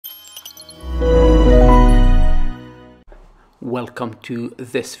Welcome to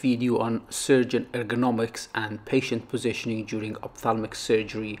this video on surgeon ergonomics and patient positioning during ophthalmic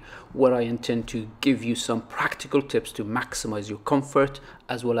surgery, where I intend to give you some practical tips to maximize your comfort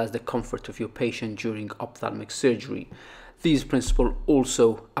as well as the comfort of your patient during ophthalmic surgery. These principles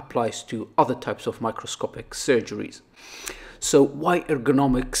also applies to other types of microscopic surgeries. So why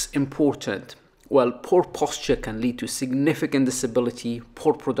ergonomics important? Well, poor posture can lead to significant disability,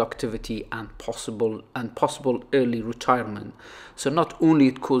 poor productivity, and possible early retirement. So not only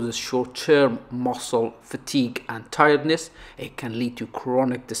it causes short-term muscle fatigue and tiredness, it can lead to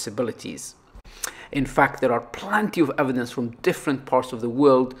chronic disabilities. In fact, there are plenty of evidence from different parts of the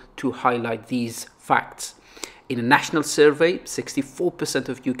world to highlight these facts. In a national survey, 64%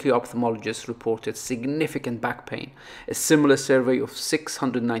 of UK ophthalmologists reported significant back pain. A similar survey of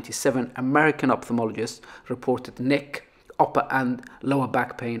 697 American ophthalmologists reported neck, upper and lower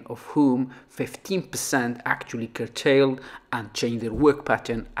back pain, of whom 15% actually curtailed and changed their work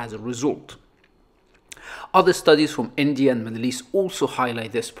pattern as a result. Other studies from India and Middle East also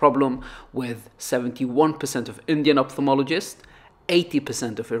highlight this problem, with 71% of Indian ophthalmologists,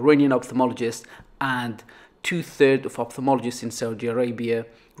 80% of Iranian ophthalmologists, and 2/3 of ophthalmologists in Saudi Arabia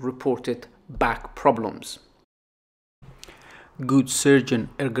reported back problems. Good surgeon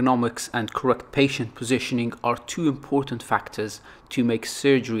ergonomics and correct patient positioning are two important factors to make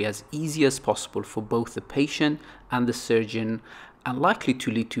surgery as easy as possible for both the patient and the surgeon, and likely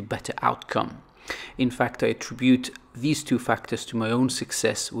to lead to better outcome. In fact, I attribute these two factors to my own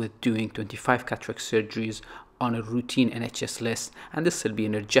success with doing 25 cataract surgeries on a routine NHS list, and this will be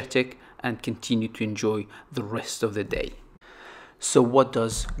energetic and continue to enjoy the rest of the day. So what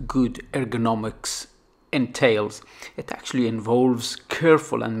does good ergonomics entails? It actually involves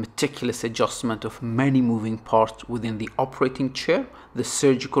careful and meticulous adjustment of many moving parts within the operating chair, the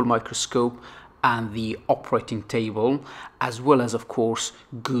surgical microscope, and the operating table, as well as, of course,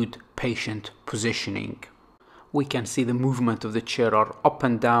 good patient positioning. We can see the movement of the chair are up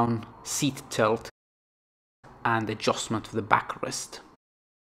and down, seat tilt, and adjustment of the backrest.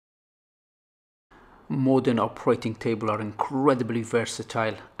 Modern operating tables are incredibly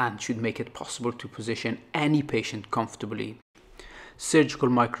versatile and should make it possible to position any patient comfortably. Surgical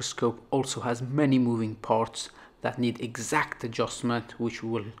microscope also has many moving parts that need exact adjustment, which we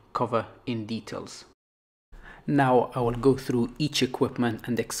will cover in details. Now I will go through each equipment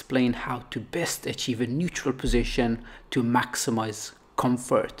and explain how to best achieve a neutral position to maximize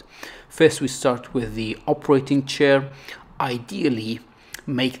comfort. First, we start with the operating chair. Ideally,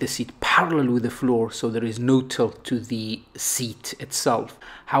 make the seat parallel with the floor so there is no tilt to the seat itself.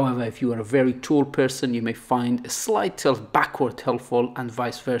 However, if you are a very tall person, you may find a slight tilt backward helpful, and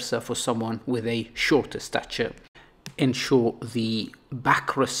vice versa for someone with a shorter stature. Ensure the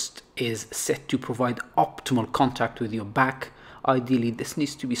backrest is set to provide optimal contact with your back. Ideally, this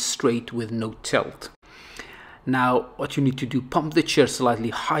needs to be straight with no tilt. Now, what you need to do, pump the chair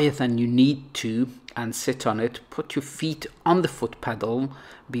slightly higher than you need to and sit on it. Put your feet on the foot pedal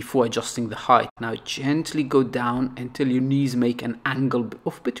before adjusting the height. Now, gently go down until your knees make an angle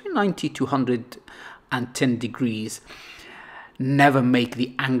of between 90 to 110 degrees. Never make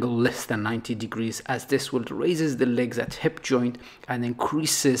the angle less than 90 degrees, as this will raises the legs at hip joint and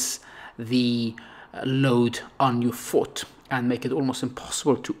increases the load on your foot and make it almost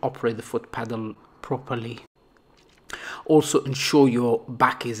impossible to operate the foot pedal properly. Also, ensure your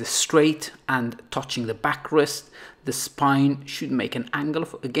back is straight and touching the backrest. The spine should make an angle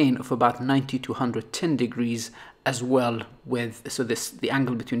of about 90 to 110 degrees as well, the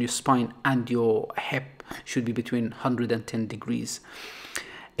angle between your spine and your hip should be between 110 degrees.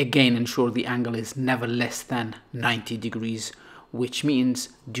 Again, ensure the angle is never less than 90 degrees, which means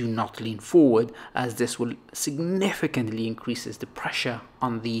do not lean forward, as this will significantly increases the pressure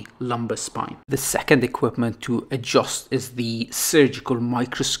on the lumbar spine. The second equipment to adjust is the surgical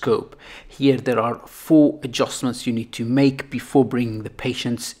microscope. Here there are 4 adjustments you need to make before bringing the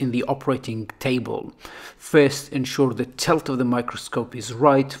patients in the operating table. First, ensure the tilt of the microscope is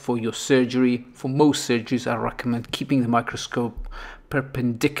right for your surgery. For most surgeries, I recommend keeping the microscope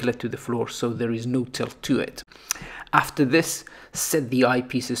perpendicular to the floor so there is no tilt to it. After this, set the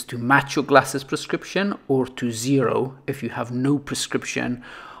eyepieces to match your glasses prescription or to 0 if you have no prescription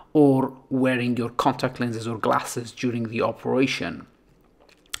or wearing your contact lenses or glasses during the operation.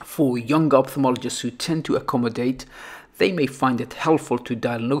 For younger ophthalmologists who tend to accommodate, they may find it helpful to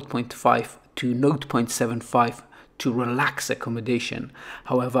dial 0.5 to 0.75 to relax accommodation.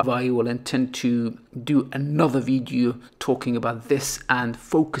 However, I will intend to do another video talking about this and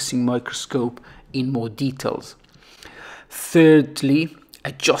focusing microscope in more details. Thirdly,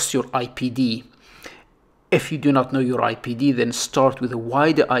 adjust your IPD. If you do not know your IPD, then start with a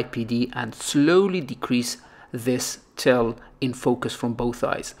wider IPD and slowly decrease this till in focus from both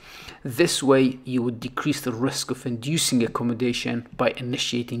eyes. This way you would decrease the risk of inducing accommodation by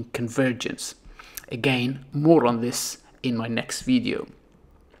initiating convergence. Again, more on this in my next video.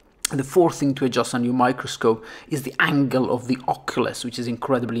 The fourth thing to adjust on your microscope is the angle of the oculus, which is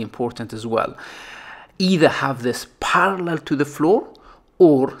incredibly important as well. Either have this parallel to the floor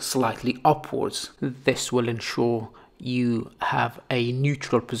or slightly upwards. This will ensure you have a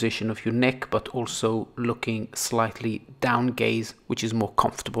neutral position of your neck, but also looking slightly down gaze, which is more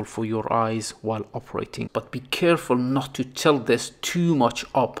comfortable for your eyes while operating. But be careful not to tilt this too much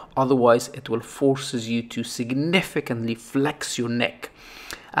up, otherwise it will forces you to significantly flex your neck.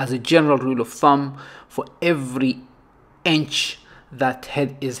 As a general rule of thumb, for every inch that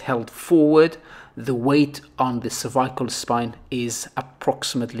head is held forward, the weight on the cervical spine is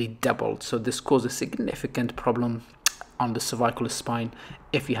approximately doubled. So this causes a significant problem on the cervical spine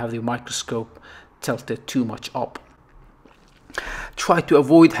if you have the microscope tilted too much up. Try to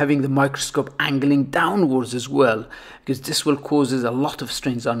avoid having the microscope angling downwards as well, because this will cause a lot of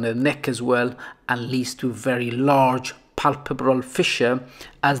strains on the neck as well and leads to very large palpebral fissure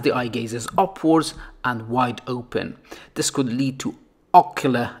as the eye gaze is upwards and wide open. This could lead to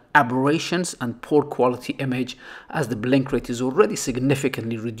ocular aberrations and poor quality image, as the blink rate is already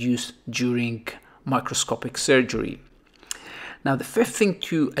significantly reduced during microscopic surgery. Now, the fifth thing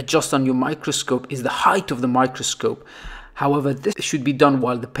to adjust on your microscope is the height of the microscope. However, this should be done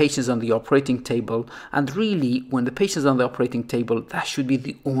while the patient is on the operating table, and really when the patient is on the operating table, that should be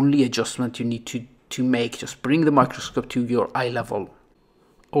the only adjustment you need to make. Just bring the microscope to your eye level.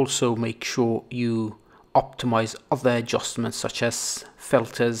 Also make sure you optimize other adjustments such as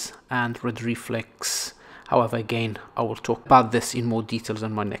filters and red reflex. However, again, I will talk about this in more details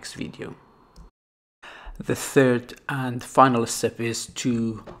in my next video. The third and final step is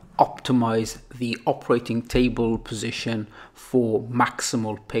to optimize the operating table position for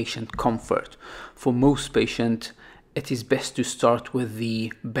maximal patient comfort. For most patients, it is best to start with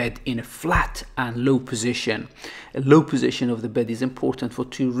the bed in a flat and low position. A low position of the bed is important for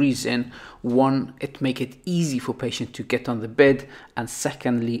two reasons. One, it makes it easy for patient to get on the bed, and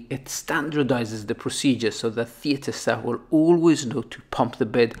secondly, it standardizes the procedure so that theater staff will always know to pump the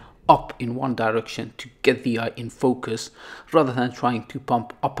bed up in one direction to get the eye in focus, rather than trying to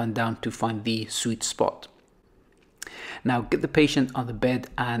pump up and down to find the sweet spot. Now get the patient on the bed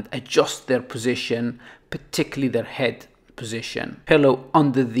and adjust their position, particularly their head position. Pillow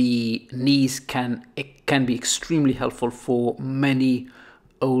under the knees can be extremely helpful for many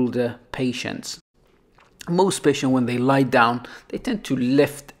older patients. Most patients, when they lie down, they tend to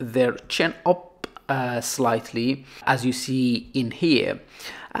lift their chin up slightly, as you see in here.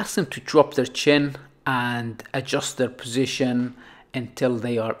 Ask them to drop their chin and adjust their position until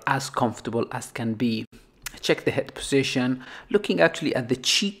they are as comfortable as can be. Check the head position. Looking actually at the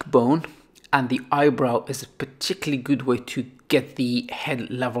cheekbone and the eyebrow is a particularly good way to get the head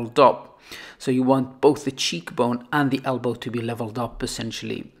leveled up. So you want both the cheekbone and the elbow to be leveled up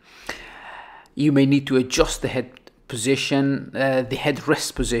essentially. You may need to adjust the head position, the head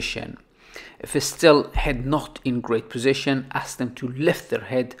rest position. If it's still head not in great position, ask them to lift their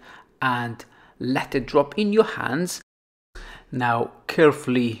head and let it drop in your hands. Now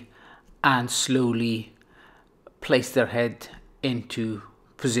carefully and slowly place their head into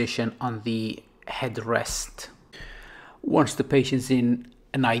position on the head rest. Once the patient's in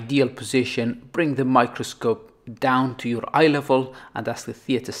an ideal position, bring the microscope down to your eye level and ask the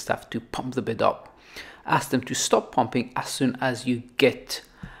theater staff to pump the bed up. Ask them to stop pumping as soon as you get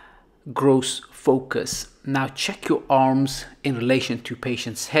gross focus. Now check your arms in relation to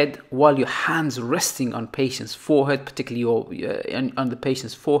patient's head while your hands resting on patient's forehead, particularly on the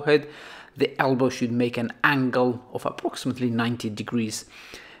patient's forehead. The elbow should make an angle of approximately 90 degrees.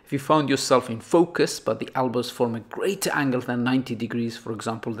 If you found yourself in focus but the elbows form a greater angle than 90 degrees, for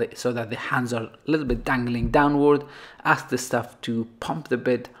example, so that the hands are a little bit dangling downward, ask the staff to pump the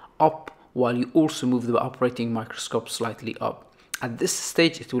bed up while you also move the operating microscope slightly up. At this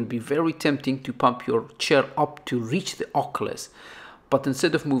stage, it will be very tempting to pump your chair up to reach the oculus, but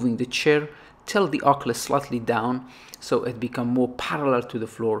instead of moving the chair, tilt the oculus slightly down so it becomes more parallel to the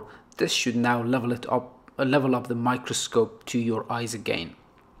floor. This should now level up the microscope to your eyes again.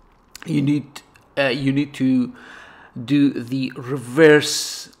 You need to do the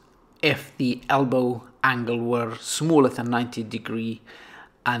reverse if the elbow angle were smaller than 90 degrees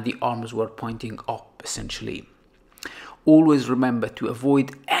and the arms were pointing up essentially. Always remember to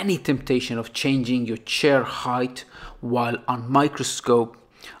avoid any temptation of changing your chair height while on microscope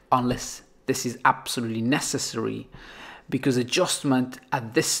unless this is absolutely necessary, because adjustment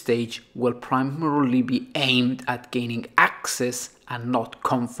at this stage will primarily be aimed at gaining access and not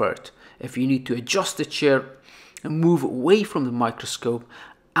comfort. If you need to adjust the chair and move away from the microscope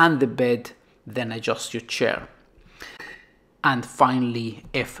and the bed, then adjust your chair. And finally,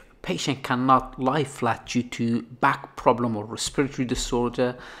 if patient cannot lie flat due to back problem or respiratory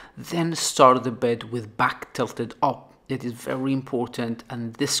disorder, then start the bed with back tilted up. It is very important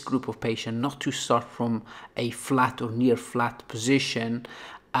in this group of patients not to start from a flat or near flat position,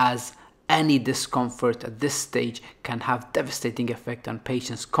 as any discomfort at this stage can have devastating effect on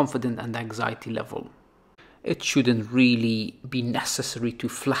patients' confidence and anxiety level. It shouldn't really be necessary to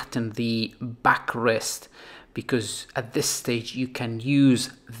flatten the backrest, because at this stage you can use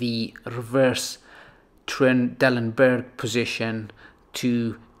the reverse Trendelenburg position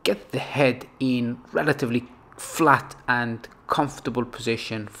to get the head in relatively flat and comfortable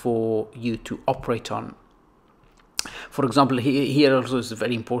position for you to operate on. For example, here also is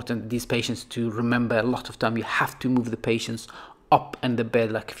very important, these patients, to remember a lot of time you have to move the patients up in the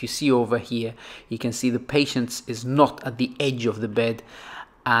bed. Like if you see over here, you can see the patient is not at the edge of the bed,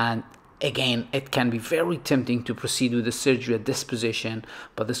 and again, it can be very tempting to proceed with the surgery at this position,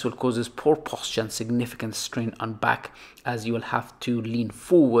 but this will cause poor posture and significant strain on back, as you will have to lean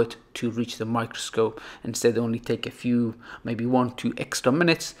forward to reach the microscope. Instead, only take a few, maybe 1-2 extra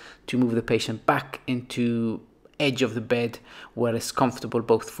minutes to move the patient back into edge of the bed, where it's comfortable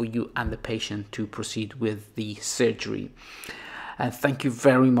both for you and the patient to proceed with the surgery. And thank you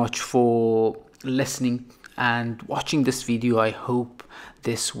very much for listening and watching this video. I hope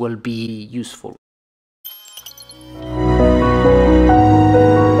this will be useful.